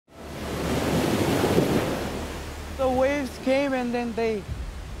came and then they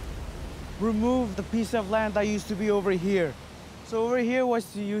removed the piece of land that used to be over here. So over here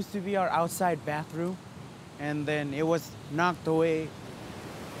used to be our outside bathroom, and then it was knocked away.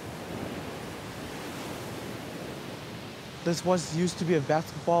 This used to be a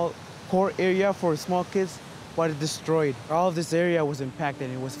basketball court area for small kids, but it destroyed. All of this area was impacted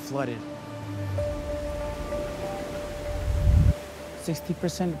and it was flooded.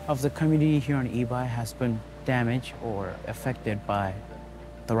 60% of the community here on Ibai has been damaged or affected by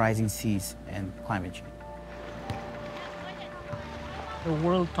the rising seas and climate change. The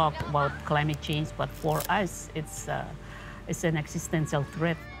world talks about climate change, but for us, it's an existential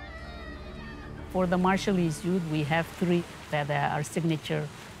threat. For the Marshallese youth, we have 3 that are signature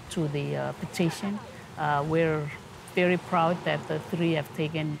to the petition. We're very proud that the 3 have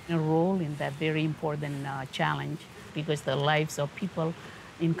taken a role in that very important challenge, because the lives of people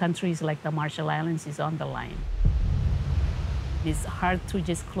in countries like the Marshall Islands is on the line. It's hard to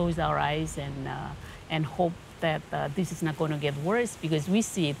just close our eyes and hope that this is not going to get worse, because we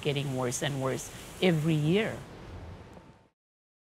see it getting worse and worse every year.